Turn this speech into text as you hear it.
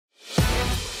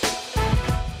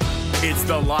It's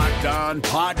the Locked On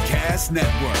Podcast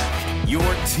Network, your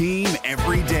team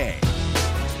every day.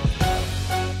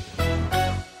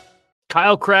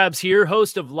 Kyle Krabs here,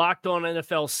 host of Locked On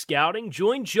NFL Scouting.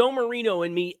 Join Joe Marino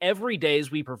and me every day as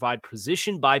we provide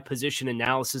position-by-position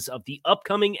analysis of the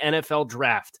upcoming NFL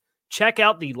Draft. Check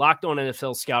out the Locked On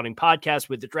NFL Scouting podcast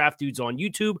with the Draft Dudes on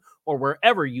YouTube or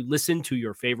wherever you listen to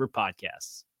your favorite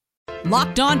podcasts.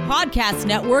 Locked On Podcast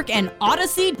Network and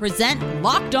Odyssey present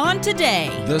Locked On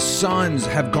Today. The Suns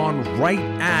have gone right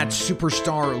at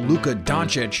superstar Luka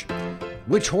Doncic.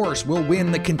 Which horse will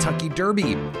win the Kentucky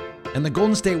Derby? And the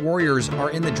Golden State Warriors are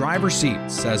in the driver's seat,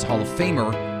 says Hall of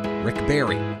Famer Rick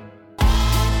Barry.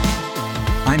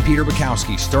 I'm Peter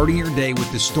Bukowski, starting your day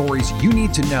with the stories you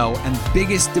need to know and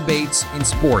biggest debates in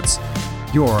sports.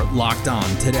 You're Locked On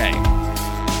Today.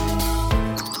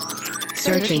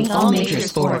 Searching all major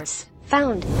sports.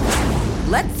 Found.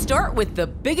 Let's start with the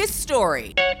biggest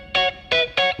story.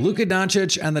 Luka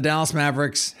Doncic and the Dallas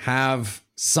Mavericks have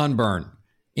sunburn.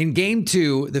 In Game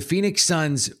 2, the Phoenix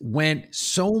Suns went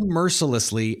so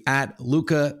mercilessly at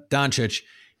Luka Doncic,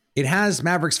 it has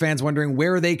Mavericks fans wondering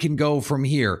where they can go from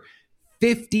here.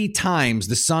 50 times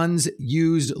the Suns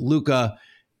used Luka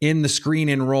in the screen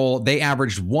and roll. They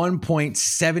averaged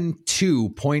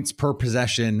 1.72 points per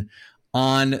possession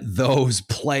on those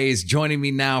plays. Joining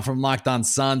me now from Locked On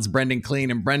Suns, Brendan Clean.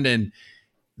 And Brendan,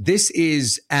 this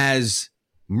is as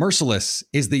merciless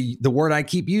is the word I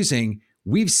keep using.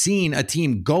 We've seen a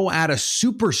team go at a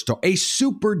superstar, a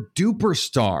super duper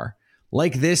star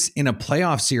like this in a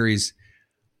playoff series.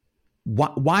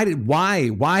 Why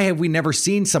have we never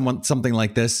seen something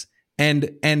like this?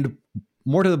 And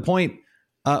more to the point,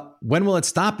 when will it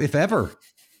stop, if ever?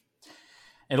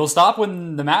 It'll stop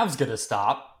when the Mavs get a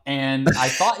stop. And I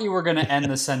thought you were going to end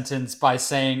the sentence by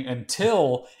saying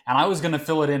until, and I was going to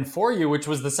fill it in for you, which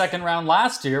was the second round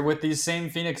last year with these same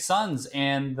Phoenix Suns.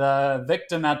 And the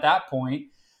victim at that point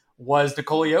was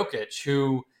Nikola Jokic,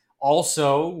 who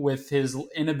also, with his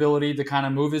inability to kind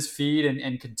of move his feet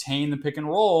and contain the pick and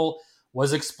roll,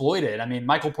 was exploited. I mean,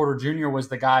 Michael Porter Jr. was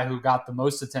the guy who got the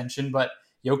most attention, but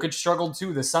Jokic struggled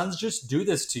too. The Suns just do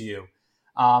this to you.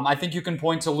 I think you can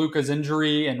point to Luka's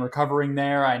injury and recovering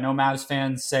there. I know Mavs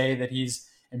fans say that he's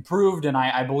improved, and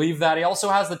I believe that. He also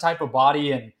has the type of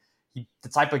body and the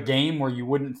type of game where you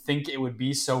wouldn't think it would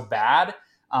be so bad.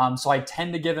 So I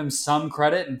tend to give him some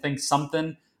credit and think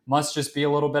something must just be a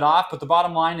little bit off. But the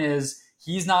bottom line is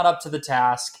he's not up to the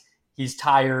task. He's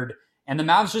tired. And the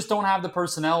Mavs just don't have the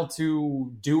personnel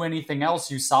to do anything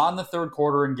else. You saw in the third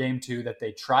quarter in Game 2 that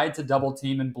they tried to double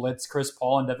team and blitz Chris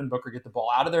Paul and Devin Booker, get the ball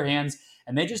out of their hands,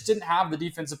 and they just didn't have the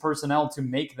defensive personnel to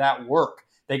make that work.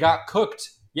 They got cooked.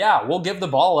 Yeah, we'll give the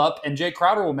ball up, and Jay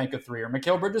Crowder will make a three, or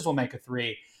Mikal Bridges will make a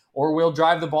three, or we'll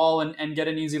drive the ball and get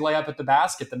an easy layup at the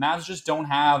basket. The Mavs just don't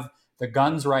have the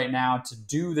guns right now to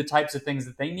do the types of things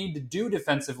that they need to do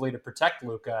defensively to protect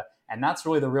Luka, and that's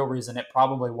really the real reason it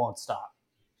probably won't stop.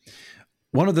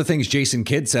 One of the things Jason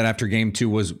Kidd said after Game 2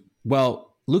 was,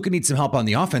 well, Luka needs some help on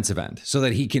the offensive end so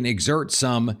that he can exert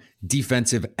some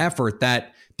defensive effort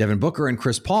that Devin Booker and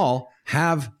Chris Paul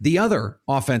have the other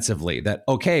offensively. That,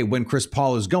 okay, when Chris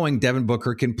Paul is going, Devin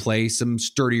Booker can play some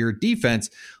sturdier defense.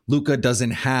 Luka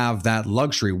doesn't have that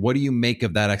luxury. What do you make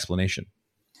of that explanation?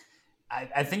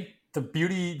 I think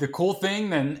the cool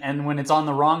thing, and when it's on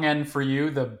the wrong end for you,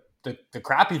 the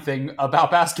crappy thing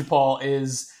about basketball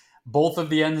is both of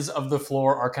the ends of the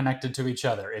floor are connected to each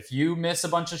other. If you miss a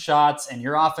bunch of shots and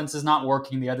your offense is not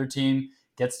working, the other team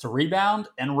gets to rebound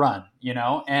and run,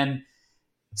 and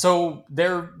so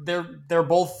they're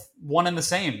both one and the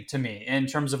same to me in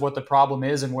terms of what the problem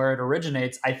is and where it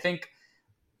originates. I think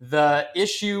the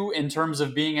issue in terms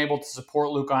of being able to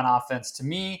support Luka on offense, to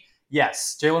me,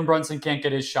 yes, Jalen Brunson can't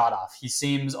get his shot off. He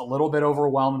seems a little bit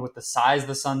overwhelmed with the size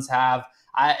the Suns have.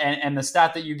 And the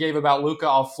stat that you gave about Luka,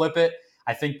 I'll flip it.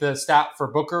 I think the stat for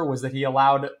Booker was that he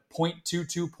allowed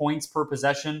 0.22 points per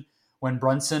possession when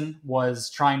Brunson was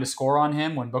trying to score on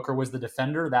him, when Booker was the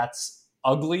defender. That's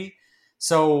ugly.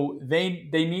 So they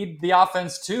need the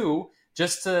offense too,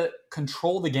 just to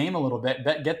control the game a little bit,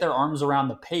 get their arms around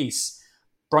the pace.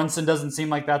 Brunson doesn't seem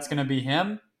like that's going to be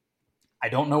him. I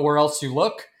don't know where else you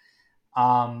look.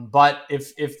 But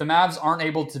if the Mavs aren't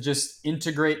able to just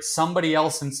integrate somebody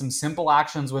else in some simple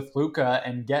actions with Luka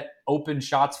and get open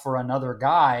shots for another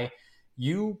guy,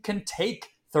 you can take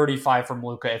 35 from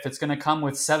Luka, if it's going to come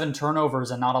with 7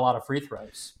 turnovers and not a lot of free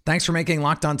throws. Thanks for making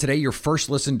Locked On Today your first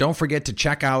listen. Don't forget to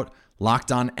check out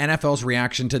Locked On NFL's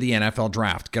reaction to the NFL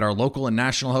Draft. Get our local and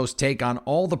national host take on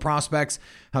all the prospects,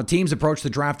 how teams approach the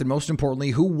draft, and most importantly,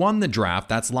 who won the draft.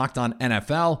 That's Locked On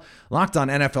NFL, Locked On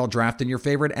NFL Draft, and your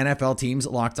favorite NFL team's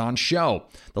Locked On show.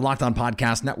 The Locked On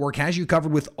Podcast Network has you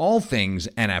covered with all things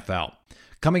NFL.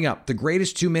 Coming up, the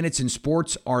greatest 2 minutes in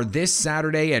sports are this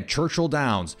Saturday at Churchill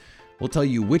Downs. We'll tell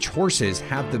you which horses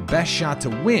have the best shot to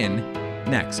win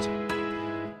next.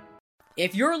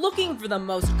 If you're looking for the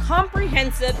most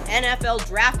comprehensive NFL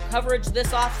draft coverage this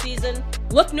offseason,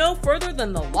 look no further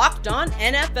than the Locked On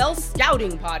NFL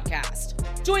Scouting Podcast.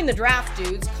 Join the draft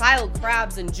dudes, Kyle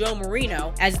Krabs and Joe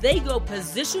Marino, as they go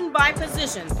position by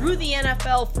position through the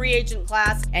NFL free agent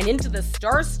class and into the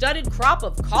star-studded crop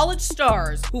of college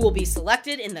stars who will be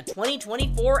selected in the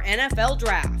 2024 NFL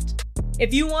Draft.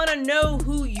 If you want to know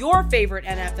who your favorite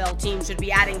NFL team should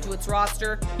be adding to its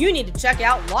roster, you need to check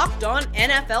out Locked On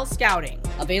NFL Scouting,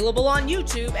 available on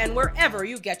YouTube and wherever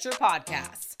you get your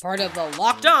podcasts. Part of the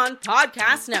Locked On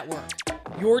Podcast Network,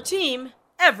 your team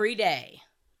every day.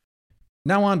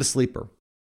 Now on to Sleeper.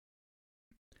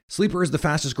 Sleeper is the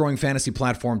fastest growing fantasy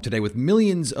platform today with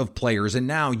millions of players, and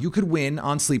now you could win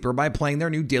on Sleeper by playing their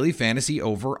new daily fantasy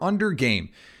over-under game.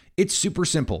 It's super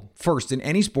simple. First, in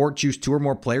any sport, choose 2 or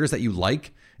more players that you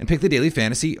like and pick the daily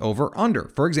fantasy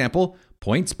over-under. For example,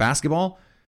 points, basketball,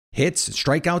 hits,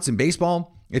 strikeouts in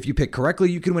baseball. If you pick correctly,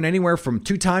 you can win anywhere from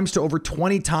 2 times to over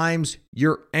 20 times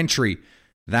your entry.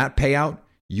 That payout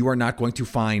you are not going to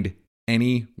find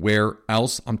anywhere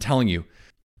else, I'm telling you.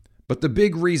 But the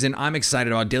big reason I'm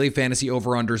excited about daily fantasy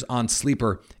over-unders on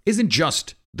Sleeper isn't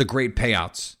just the great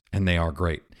payouts, and they are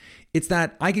great. It's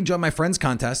that I can join my friends'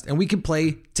 contest and we can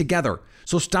play together.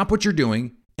 So stop what you're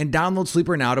doing and download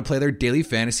Sleeper now to play their daily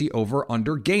fantasy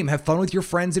over-under game. Have fun with your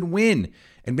friends and win.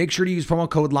 And make sure to use promo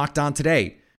code LOCKEDON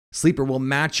today. Sleeper will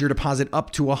match your deposit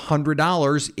up to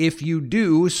 $100 if you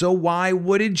do, so why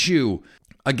wouldn't you?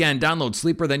 Again, download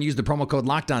Sleeper, then use the promo code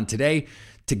LOCKEDON today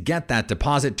to get that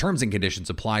deposit. Terms and conditions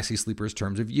apply. See Sleeper's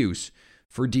terms of use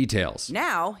for details.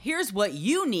 Now, here's what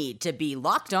you need to be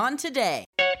locked on today.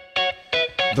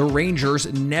 The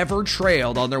Rangers never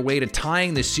trailed on their way to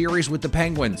tying the series with the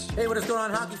Penguins. Hey, what is going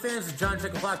on, hockey fans? It's John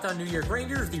Chick of Locked On New York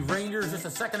Rangers. The Rangers, just a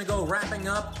second ago, wrapping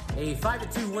up a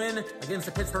 5-2 win against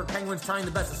the Pittsburgh Penguins, tying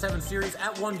the best of 7 series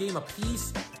at 1 game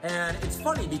apiece. And it's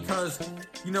funny because,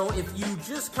 you know, if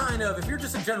you're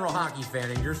just a general hockey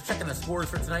fan and you're just checking the scores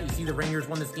for tonight, you see the Rangers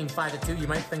won this game 5-2, you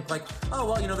might think like, oh,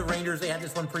 well, you know, the Rangers, they had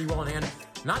this one pretty well in hand.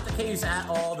 Not the case at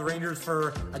all. The Rangers,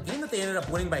 for a game that they ended up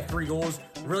winning by 3 goals,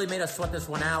 really made us sweat this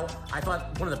one out. I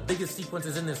thought one of the biggest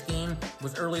sequences in this game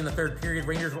was early in the third period.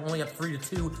 Rangers were only up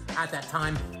 3-2 at that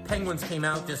time. Penguins came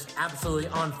out just absolutely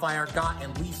on fire, got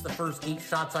at least the first 8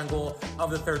 shots on goal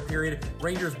of the third period.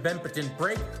 Rangers bent but didn't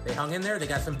break. They hung in there. They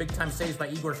got some big-time saves by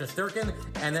Igor Shesterkin,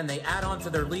 and then they add on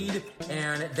to their lead,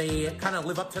 and they kind of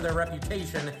live up to their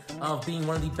reputation of being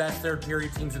one of the best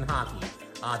third-period teams in hockey.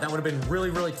 That would have been really,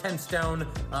 really tense down.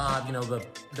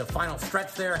 The final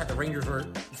stretch there had the Rangers were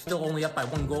still only up by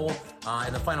 1 goal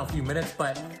in the final few minutes,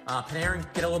 but Panarin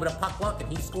get a little bit of puck luck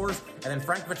and he scores, and then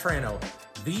Frank Vetrano,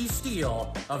 the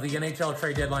steal of the NHL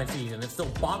trade deadline season. It still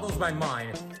boggles my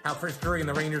mind how Chris Drury and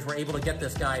the Rangers were able to get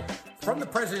this guy from the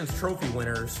President's Trophy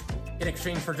winners in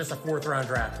exchange for just a 4th-round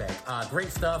draft pick.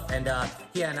 Great stuff, and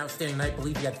he had an outstanding night. I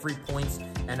believe he had 3 points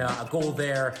and a goal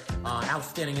there.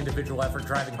 Outstanding individual effort,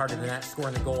 driving hard into the net,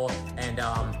 scoring the goal, and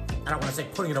I don't want to say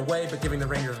putting it away, but giving the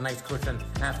Rangers a nice cushion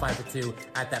at 5-2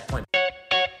 at that point.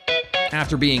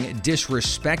 After being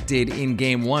disrespected in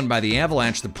Game 1 by the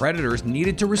Avalanche, the Predators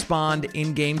needed to respond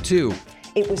in Game 2.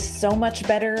 It was so much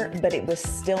better, but it was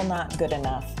still not good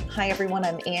enough. Hi, everyone.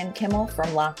 I'm Ann Kimmel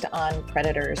from Locked On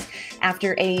Predators.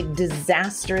 After a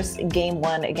disastrous Game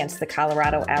 1 against the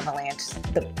Colorado Avalanche,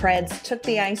 the Preds took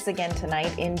the ice again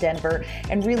tonight in Denver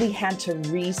and really had to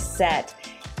reset.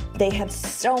 They had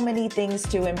so many things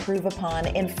to improve upon,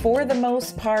 and for the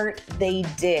most part, they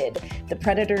did. The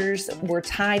Predators were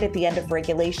tied at the end of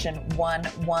regulation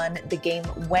 1-1. The game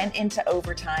went into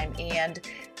overtime, and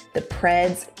the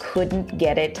Preds couldn't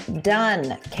get it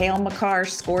done. Cale Makar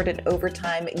scored at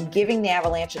overtime, giving the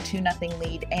Avalanche a 2-0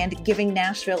 lead and giving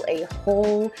Nashville a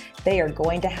hole they are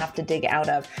going to have to dig out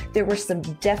of. There were some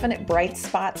definite bright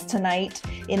spots tonight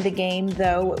in the game,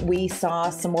 though. We saw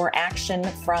some more action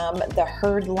from the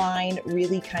Herd line,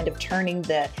 really kind of turning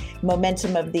the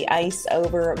momentum of the ice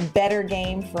over. Better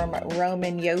game from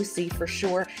Roman Josi for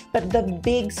sure. But the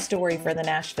big story for the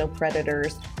Nashville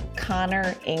Predators,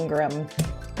 Connor Ingram.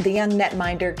 The young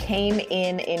netminder came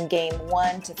in game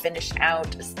one to finish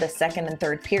out the second and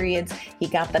third periods. He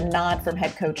got the nod from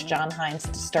head coach John Hines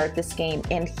to start this game,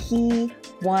 and he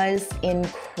was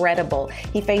incredible.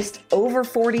 He faced over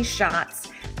 40 shots,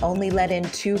 only let in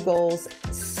 2 goals.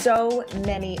 So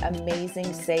many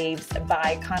amazing saves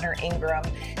by Connor Ingram.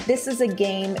 This is a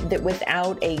game that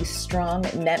without a strong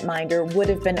netminder would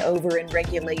have been over in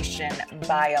regulation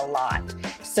by a lot.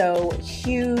 So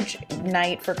huge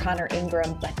night for Connor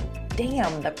Ingram, but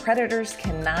damn, the Predators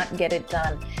cannot get it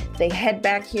done. They head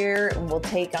back here and will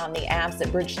take on the Avs at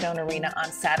Bridgestone Arena on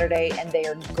Saturday, and they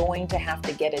are going to have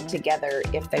to get it together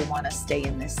if they want to stay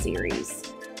in this series.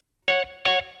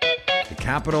 The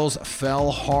Capitals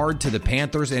fell hard to the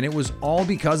Panthers, and it was all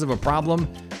because of a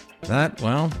problem that,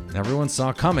 well, everyone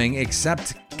saw coming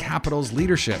except Capitals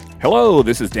leadership. Hello,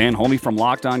 this is Dan Holme from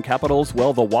Locked On Capitals.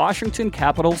 Well, the Washington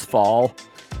Capitals fall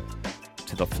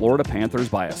to the Florida Panthers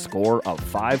by a score of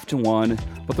 5-1.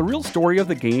 But the real story of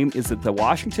the game is that the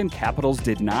Washington Capitals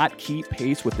did not keep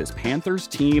pace with this Panthers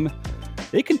team.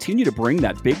 They continue to bring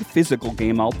that big physical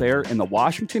game out there, and the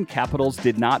Washington Capitals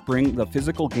did not bring the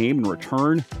physical game in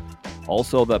return.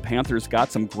 Also, the Panthers got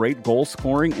some great goal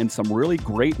scoring and some really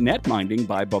great net minding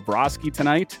by Bobrovsky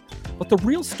tonight. But the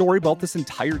real story about this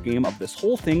entire game, of this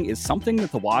whole thing, is something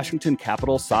that the Washington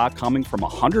Capitals saw coming from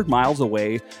 100 miles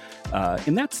away,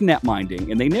 and that's net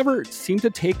minding. And they never seemed to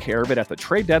take care of it at the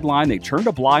trade deadline. They turned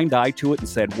a blind eye to it and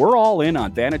said, we're all in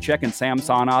on Vanacek and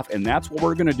Samsonov, and that's what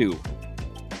we're going to do.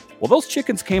 Well, those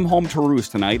chickens came home to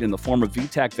roost tonight in the form of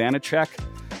Vitek Vanacek.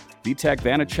 Vitek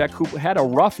Vanacek, who had a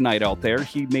rough night out there.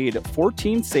 He made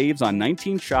 14 saves on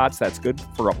 19 shots. That's good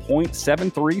for a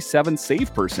 .737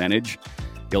 save percentage.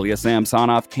 Ilya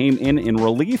Samsonov came in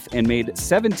relief and made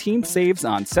 17 saves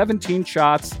on 17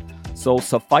 shots. So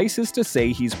suffices to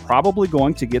say he's probably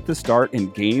going to get the start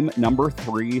in game number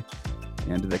 3.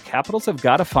 And the Capitals have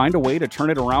got to find a way to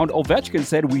turn it around. Ovechkin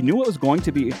said, we knew it was going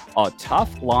to be a tough,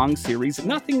 long series.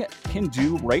 Nothing can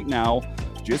do right now.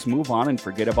 Just move on and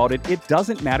forget about it. It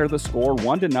doesn't matter the score,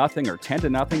 1-0 or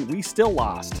 10-0. We still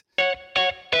lost.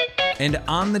 And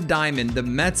on the diamond, the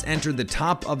Mets entered the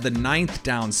top of the 9th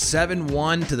down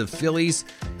 7-1 to the Phillies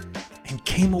and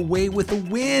came away with a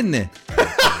win.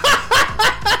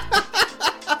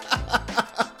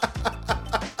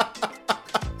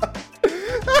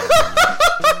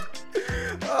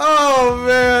 Oh,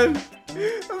 man.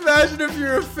 Imagine if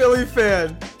you're a Philly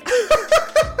fan.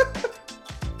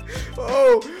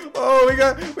 Oh, we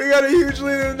got a huge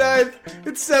lead in the 9th.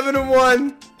 It's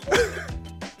 7-1.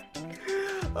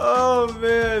 Oh,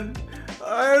 man.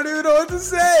 I don't even know what to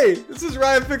say. This is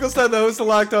Ryan Finkelstein, the host of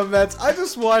Locked On Mets. I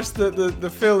just watched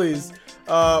the Phillies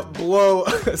blow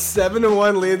a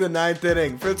 7-1 lead in the 9th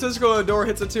inning. Francisco Lindor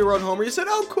hits a 2-run homer. You said,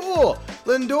 oh, cool.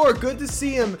 Lindor, good to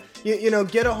see him, you know,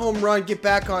 get a home run, get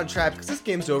back on track, because this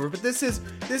game's over. But this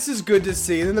is good to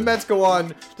see. And then the Mets go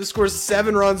on to score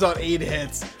 7 runs on 8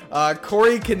 hits.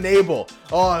 Corey Knebel.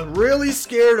 Oh, I'm really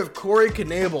scared of Corey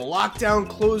Knebel. Lockdown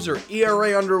closer,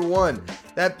 ERA under 1.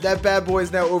 That bad boy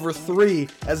is now over 3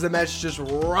 as the Mets just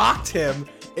rocked him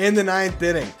in the 9th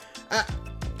inning.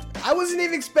 I wasn't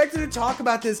even expecting to talk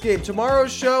about this game.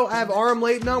 Tomorrow's show, I have Aram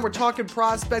Layton on. We're talking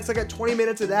prospects. I got 20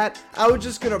 minutes of that. I was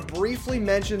just going to briefly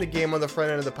mention the game on the front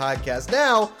end of the podcast.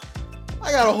 Now,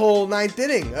 I got a whole 9th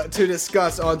inning to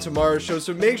discuss on tomorrow's show,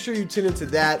 so make sure you tune into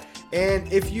that.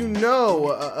 And if you know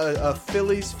a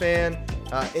Phillies fan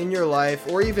in your life,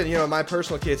 or even, you know, in my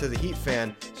personal case as a Heat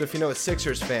fan, so if you know a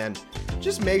Sixers fan,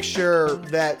 just make sure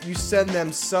that you send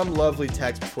them some lovely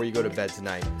text before you go to bed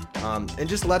tonight, and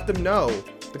just let them know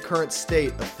the current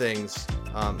state of things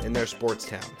in their sports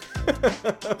town.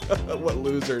 What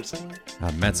losers.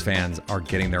 Mets fans are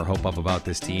getting their hope up about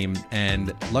this team,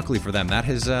 and luckily for them, that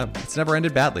has it's never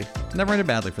ended badly. It's never ended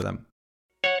badly for them.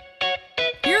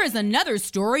 Here is another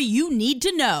story you need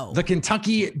to know. The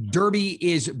Kentucky Derby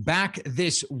is back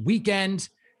this weekend,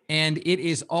 and it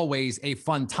is always a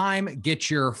fun time. Get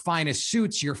your finest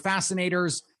suits, your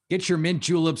fascinators, get your mint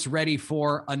juleps ready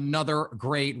for another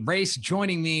great race.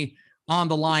 Joining me on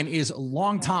the line is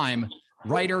longtime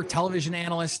writer, television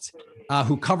analyst,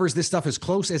 who covers this stuff as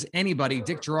close as anybody,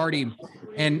 Dick Girardi.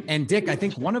 And Dick, I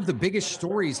think one of the biggest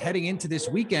stories heading into this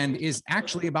weekend is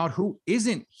actually about who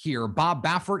isn't here. Bob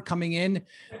Baffert coming in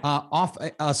off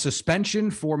a suspension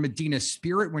for Medina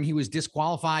Spirit when he was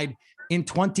disqualified in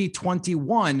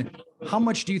 2021. How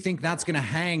much do you think that's going to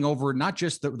hang over not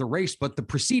just the race, but the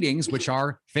proceedings, which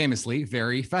are famously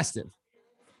very festive?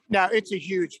 Now, it's a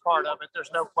huge part of it.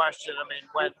 There's no question. I mean,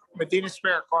 when Medina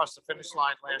Spirit crossed the finish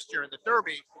line last year in the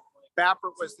Derby,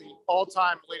 Baffert was the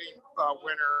all-time leading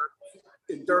winner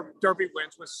in Derby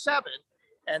wins with 7.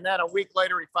 And then a week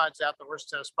later, he finds out the horse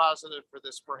tests positive for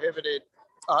this prohibited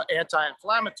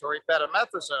anti-inflammatory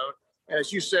betamethasone. And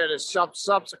as you said, has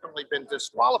subsequently been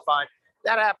disqualified.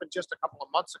 That happened just a couple of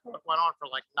months ago. It went on for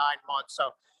like 9 months.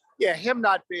 So, yeah, him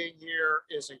not being here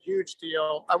is a huge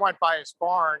deal. I went by his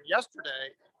barn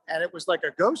yesterday, and it was like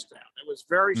a ghost town. It was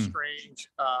very strange.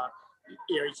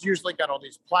 He's usually got all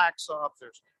these plaques up.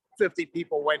 There's 50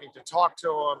 people waiting to talk to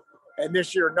him. And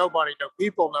this year, nobody, no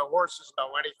people, no horses, no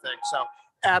anything. So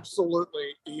absolutely,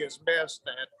 he is missed.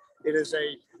 And it is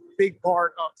a big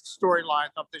part of the storyline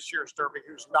of this year's Derby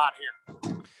who's not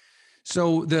here.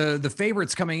 So the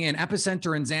favorites coming in,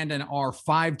 Epicenter and Zandon are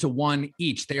 5-1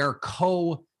 each. They are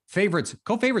co-favorites.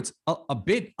 A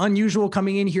bit unusual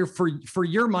coming in here for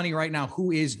your money right now.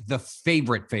 Who is the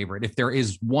favorite if there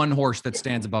is one horse that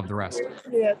stands above the rest?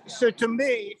 Yeah. So to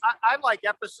me, I like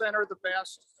Epicenter the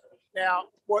best. Now,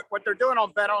 what they're doing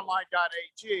on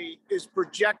betonline.ag is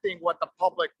projecting what the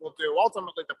public will do.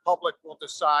 Ultimately, the public will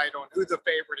decide on who the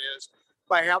favorite is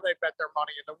by how they bet their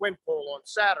money in the win pool on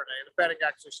Saturday. The betting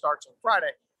actually starts on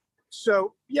Friday.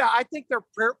 So, yeah, I think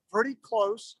they're pretty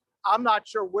close. I'm not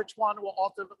sure which one will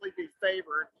ultimately be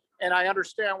favored. And I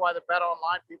understand why the Bet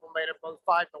Online people made it both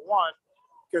 5-1,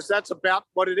 because that's about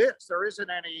what it is. There isn't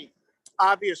any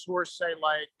obvious horse, say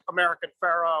like American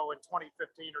Pharaoh in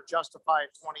 2015 or Justify in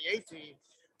 2018,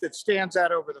 that stands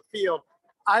out over the field.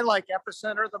 I like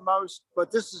Epicenter the most,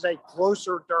 but this is a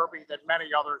closer Derby than many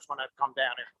others when I've come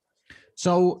down here.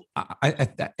 So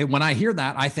when I hear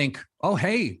that, I think, oh,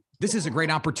 hey, this is a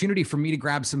great opportunity for me to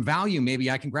grab some value.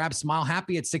 Maybe I can grab Smile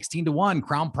Happy at 16-1,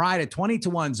 Crown Pride at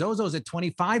 20-1, Zozo's at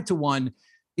 25-1.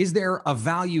 Is there a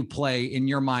value play in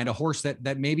your mind, a horse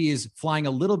that maybe is flying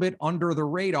a little bit under the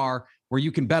radar where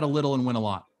you can bet a little and win a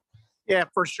lot? Yeah,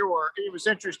 for sure. It was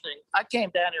interesting. I came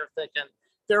down here thinking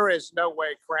there is no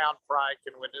way Crown Pride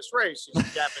can win this race. He's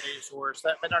a Japanese horse.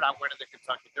 They're not winning the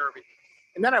Kentucky Derby.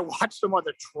 And then I watched him on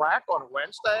the track on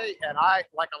Wednesday, and I,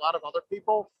 like a lot of other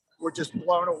people, were just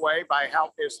blown away by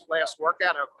how his last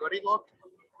workout, how good he looked.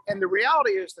 And the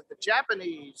reality is that the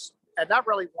Japanese had not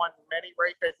really won many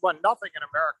races. They won nothing in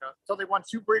America. So they won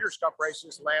 2 Breeders' Cup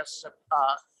races last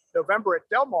November at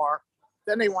Del Mar.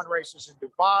 Then they won races in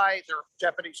Dubai. There are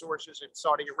Japanese horses in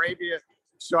Saudi Arabia.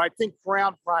 So I think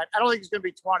Crown Pride, I don't think he's going to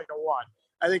be 20-1.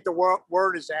 I think the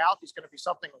word is out. He's going to be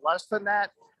something less than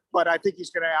that. But I think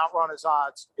he's going to outrun his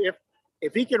odds.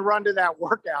 If he can run to that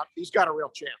workout, he's got a real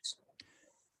chance.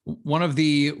 One of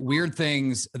the weird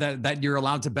things that you're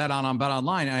allowed to bet on Bet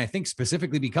Online, and I think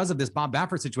specifically because of this Bob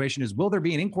Baffert situation, is will there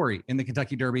be an inquiry in the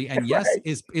Kentucky Derby? And yes,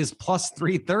 is plus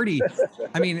 330.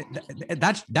 I mean,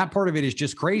 that part of it is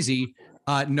just crazy.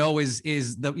 No is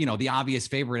the obvious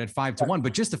favorite at 5-1,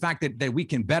 but just the fact that we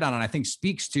can bet on it, I think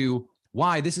speaks to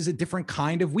why this is a different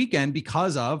kind of weekend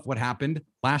because of what happened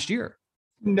last year.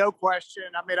 No question.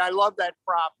 I mean, I love that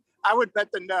prop. I would bet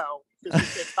the no, because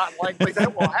it's not likely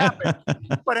that will happen.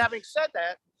 But having said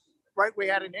that, right, we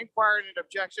had an inquiry and an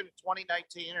objection in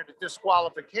 2019 and a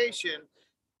disqualification.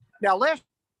 Now, last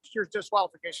year's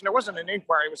disqualification, there wasn't an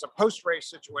inquiry. It was a post-race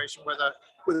situation with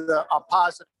a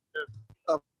positive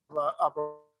of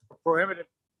a prohibited.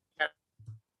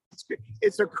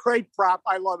 It's a great prop.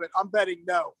 I love it. I'm betting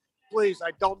no. Please,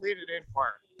 I don't need an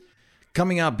inquiry.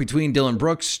 Coming up between Dylan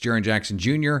Brooks, Jaren Jackson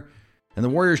Jr., and the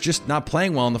Warriors just not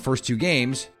playing well in the first 2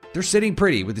 games, they're sitting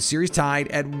pretty with the series tied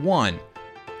at 1.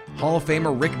 Hall of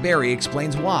Famer Rick Barry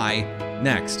explains why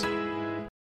next.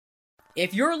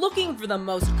 If you're looking for the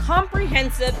most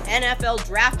comprehensive NFL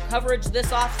draft coverage this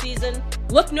offseason,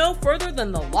 look no further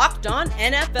than the Locked On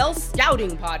NFL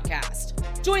Scouting Podcast.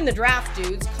 Join the draft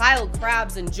dudes, Kyle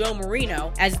Krabs and Joe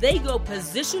Marino, as they go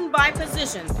position by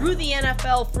position through the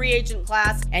NFL free agent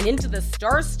class and into the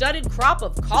star-studded crop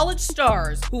of college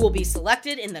stars who will be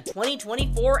selected in the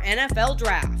 2024 NFL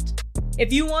Draft.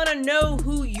 If you want to know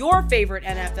who your favorite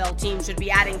NFL team should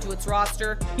be adding to its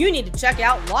roster, you need to check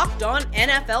out Locked On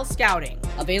NFL Scouting,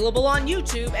 available on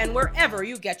YouTube and wherever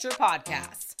you get your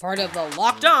podcasts. Part of the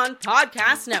Locked On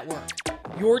Podcast Network,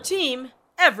 your team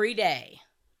every day.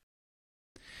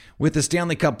 With the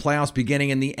Stanley Cup playoffs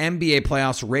beginning and the NBA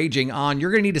playoffs raging on,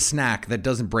 you're going to need a snack that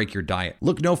doesn't break your diet.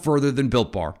 Look no further than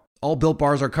Built Bar. All Built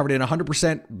Bars are covered in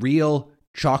 100% real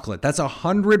chocolate. That's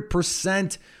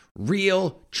 100%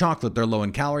 real chocolate. They're low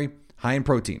in calorie, high in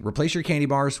protein. Replace your candy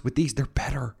bars with these. They're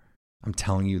better. I'm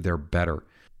telling you, they're better.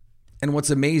 And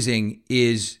what's amazing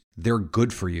is they're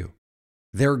good for you.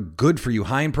 They're good for you.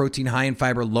 High in protein, high in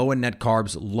fiber, low in net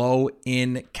carbs, low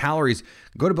in calories.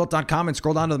 Go to Built.com and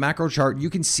scroll down to the macro chart. You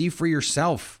can see for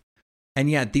yourself. And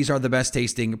yet, these are the best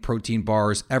tasting protein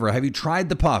bars ever. Have you tried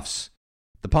the Puffs?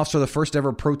 The Puffs are the first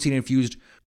ever protein-infused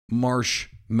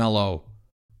marshmallow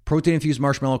protein-infused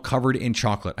marshmallow covered in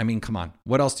chocolate. I mean, come on.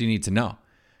 What else do you need to know?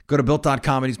 Go to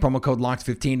Built.com and use promo code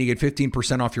LOCKED15 to get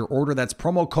 15% off your order. That's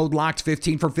promo code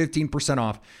LOCKED15 for 15%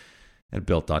 off at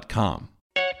Built.com.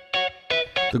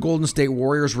 The Golden State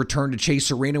Warriors return to Chase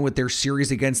Arena with their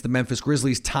series against the Memphis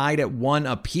Grizzlies tied at 1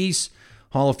 apiece.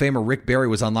 Hall of Famer Rick Barry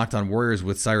was on Locked On Warriors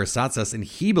with Cyrus Satsas, and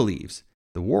he believes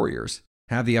the Warriors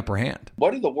have the upper hand.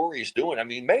 What are the Warriors doing? I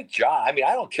mean, make Ja. I mean,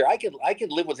 I don't care. I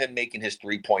could live with him making his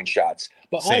 3-point shots.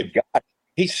 But my God,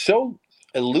 he's so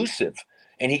elusive,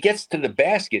 and he gets to the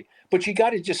basket. But you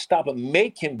got to just stop him,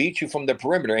 make him beat you from the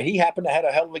perimeter. And he happened to have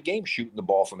a hell of a game shooting the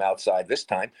ball from outside this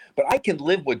time. But I can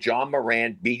live with John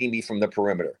Moran beating me from the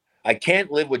perimeter. I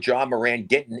can't live with John Moran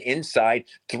getting inside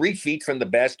 3 feet from the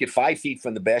basket, 5 feet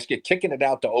from the basket, kicking it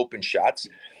out to open shots.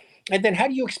 And then how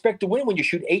do you expect to win when you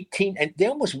shoot 18? And they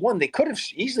almost won. They could have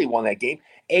easily won that game.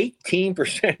 18%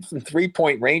 from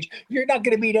 3-point range. You're not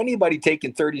going to beat anybody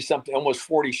taking 30-something, almost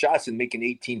 40 shots and making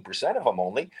 18% of them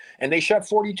only. And they shot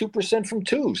 42% from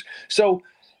twos. So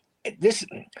this,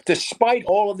 despite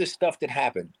all of this stuff that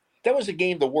happened, that was a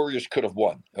game the Warriors could have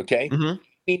won, okay?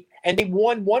 Mm-hmm. And they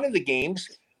won one of the games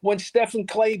when Steph and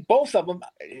Clay, both of them,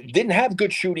 didn't have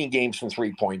good shooting games from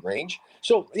 3-point range.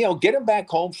 So, get them back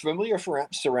home, familiar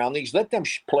surroundings, let them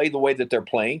play the way that they're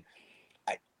playing.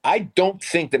 I don't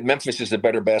think that Memphis is a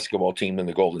better basketball team than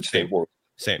the Golden State Warriors.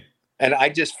 Same. And I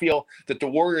just feel that the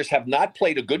Warriors have not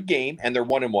played a good game, and they're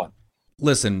 1-1.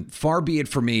 Listen, far be it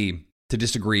for me to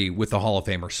disagree with the Hall of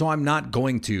Famer, so I'm not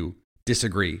going to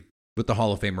disagree with the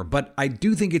Hall of Famer. But I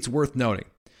do think it's worth noting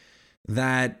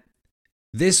that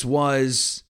this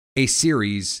was a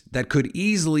series that could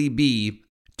easily be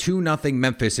 2-0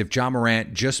 Memphis if Ja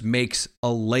Morant just makes a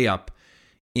layup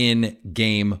in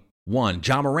game 1.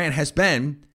 Ja Morant has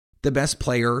been the best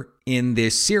player in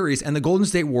this series, and the Golden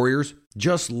State Warriors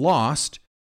just lost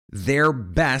their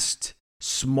best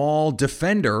small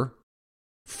defender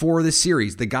for the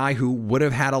series, the guy who would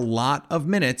have had a lot of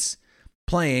minutes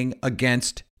playing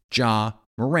against Ja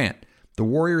Morant. The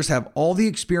Warriors have all the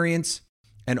experience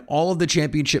and all of the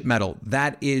championship medal.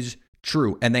 That is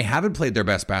true. And they haven't played their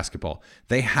best basketball.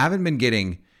 They haven't been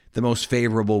getting the most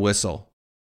favorable whistle.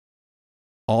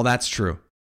 All that's true.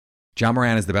 Ja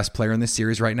Morant is the best player in this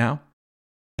series right now.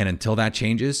 And until that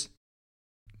changes,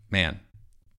 man,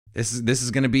 this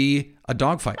is going to be a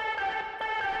dogfight.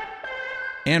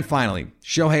 And finally,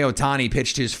 Shohei Ohtani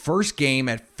pitched his first game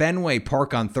at Fenway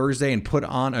Park on Thursday and put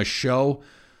on a show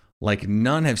like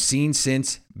none have seen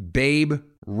since Babe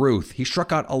Ruth. He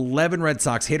struck out 11 Red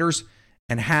Sox hitters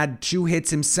and had 2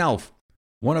 hits himself.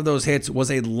 One of those hits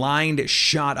was a lined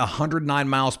shot 109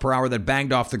 miles per hour that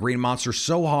banged off the Green Monster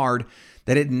so hard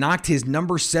that it knocked his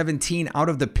number 17 out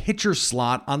of the pitcher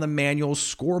slot on the manual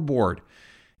scoreboard.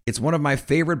 It's one of my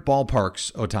favorite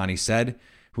ballparks, Ohtani said,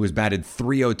 who has batted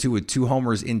 .302 with 2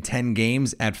 homers in 10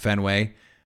 games at Fenway.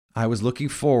 I was looking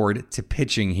forward to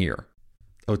pitching here.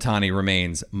 Ohtani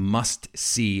remains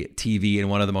must-see TV and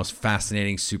one of the most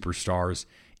fascinating superstars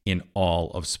in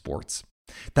all of sports.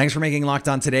 Thanks for making Locked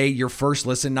On Today your first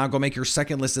listen. Now go make your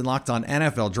second listen Locked On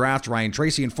NFL Draft. Ryan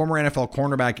Tracy and former NFL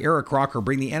cornerback Eric Crocker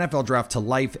bring the NFL Draft to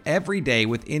life every day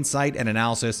with insight and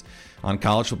analysis on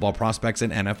college football prospects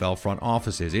and NFL front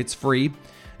offices. It's free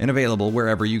and available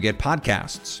wherever you get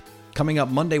podcasts. Coming up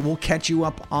Monday, we'll catch you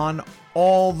up on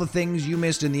all the things you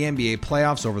missed in the NBA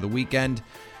playoffs over the weekend.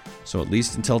 So at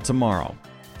least until tomorrow,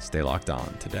 stay locked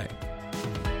on today.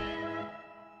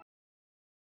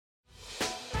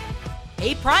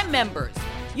 Hey, Prime members,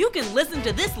 you can listen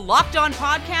to this Locked On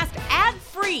podcast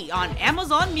ad-free on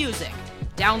Amazon Music.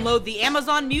 Download the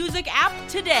Amazon Music app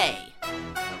today.